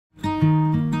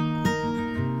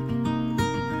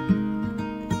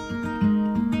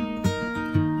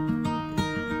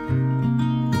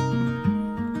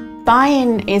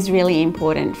Buy-in is really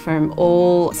important from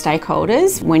all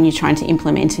stakeholders when you're trying to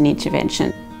implement an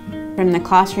intervention. From the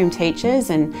classroom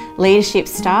teachers and leadership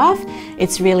staff,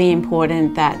 it's really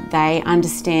important that they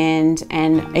understand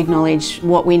and acknowledge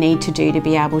what we need to do to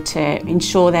be able to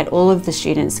ensure that all of the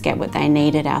students get what they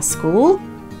need at our school.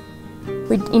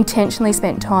 We intentionally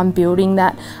spent time building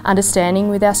that understanding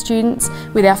with our students,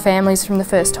 with our families from the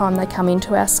first time they come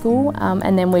into our school,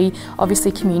 and then we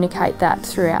obviously communicate that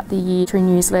throughout the year through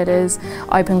newsletters,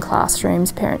 open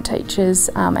classrooms, parent-teachers,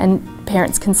 and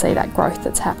parents can see that growth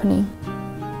that's happening.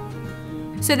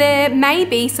 So there may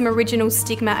be some original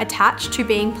stigma attached to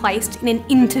being placed in an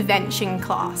intervention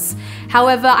class.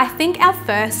 However, I think our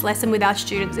first lesson with our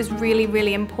students is really,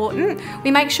 really important.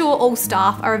 We make sure all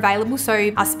staff are available,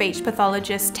 so our speech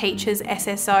pathologists, teachers,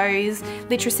 SSOs,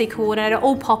 literacy coordinator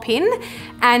all pop in,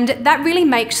 and that really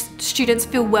makes students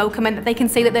feel welcome and that they can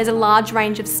see that there's a large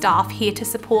range of staff here to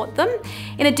support them.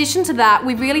 In addition to that,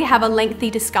 we really have a lengthy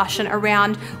discussion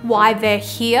around why they're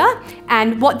here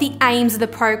and what the aims of the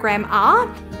program are.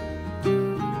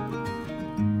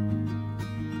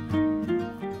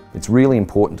 It's really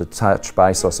important to touch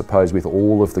base, I suppose, with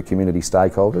all of the community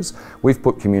stakeholders. We've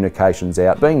put communications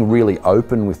out, being really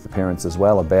open with the parents as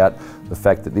well about the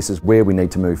fact that this is where we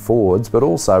need to move forwards, but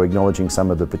also acknowledging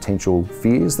some of the potential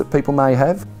fears that people may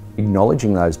have.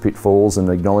 Acknowledging those pitfalls and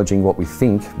acknowledging what we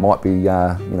think might be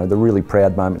the really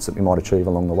proud moments that we might achieve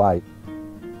along the way.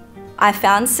 I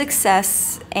found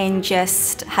success in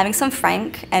just having some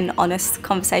frank and honest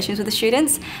conversations with the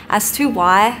students as to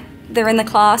why they're in the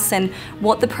class and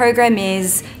what the program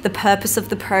is, the purpose of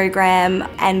the program,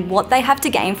 and what they have to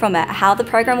gain from it, how the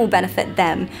program will benefit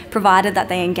them, provided that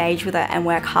they engage with it and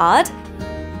work hard.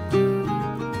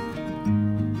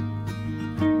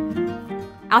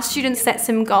 Our students set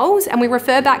some goals and we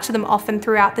refer back to them often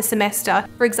throughout the semester.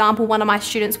 For example, one of my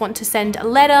students want to send a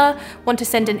letter, want to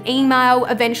send an email,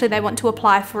 eventually they want to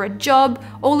apply for a job.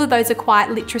 All of those are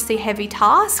quite literacy heavy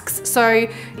tasks. So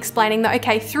explaining that,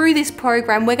 okay, through this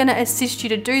program, we're going to assist you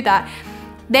to do that.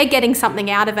 They're getting something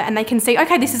out of it and they can see,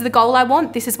 okay, this is the goal I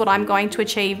want, this is what I'm going to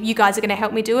achieve. You guys are going to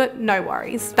help me do it, no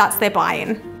worries. That's their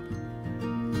buy-in.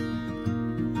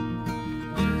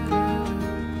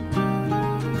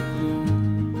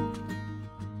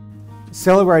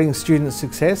 Celebrating student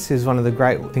success is one of the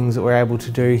great things that we're able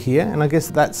to do here, and I guess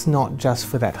that's not just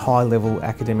for that high level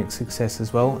academic success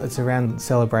as well, it's around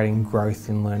celebrating growth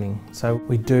in learning. So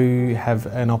we do have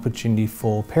an opportunity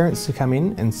for parents to come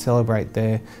in and celebrate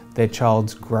their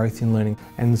child's growth in learning.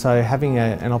 And so having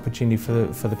an opportunity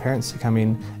for the parents to come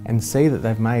in and see that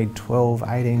they've made 12,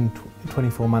 18,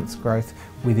 24 months growth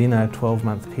within a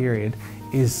 12-month period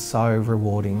is so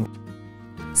rewarding.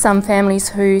 Some families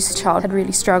whose child had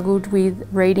really struggled with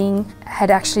reading had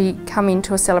actually come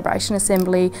into a celebration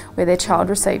assembly where their child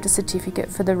received a certificate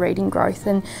for the reading growth,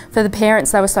 and for the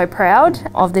parents they were so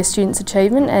proud of their students'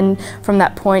 achievement, and from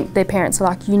that point their parents are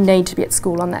like, you need to be at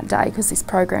school on that day because this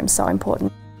program's so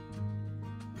important.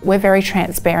 We're very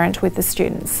transparent with the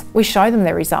students. We show them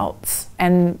their results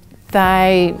and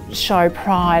they show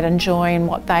pride and joy in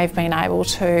what they've been able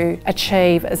to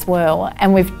achieve as well,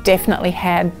 and we've definitely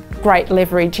had great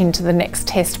leverage into the next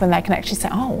test when they can actually say,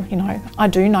 oh, you know, I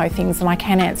do know things and I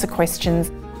can answer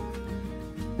questions.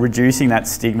 Reducing that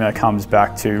stigma comes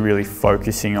back to really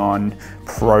focusing on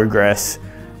progress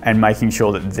and making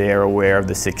sure that they're aware of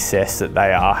the success that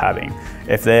they are having.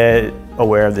 If they're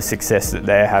aware of the success that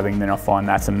they're having, then I find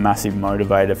that's a massive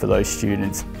motivator for those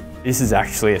students. This is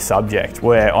actually a subject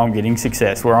where I'm getting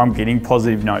success, where I'm getting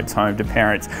positive notes home to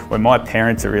parents, where my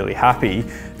parents are really happy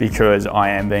because I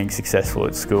am being successful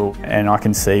at school and I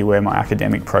can see where my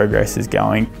academic progress is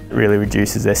going. It really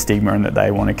reduces their stigma and that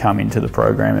they want to come into the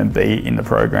program and be in the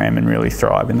program and really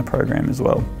thrive in the program as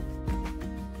well.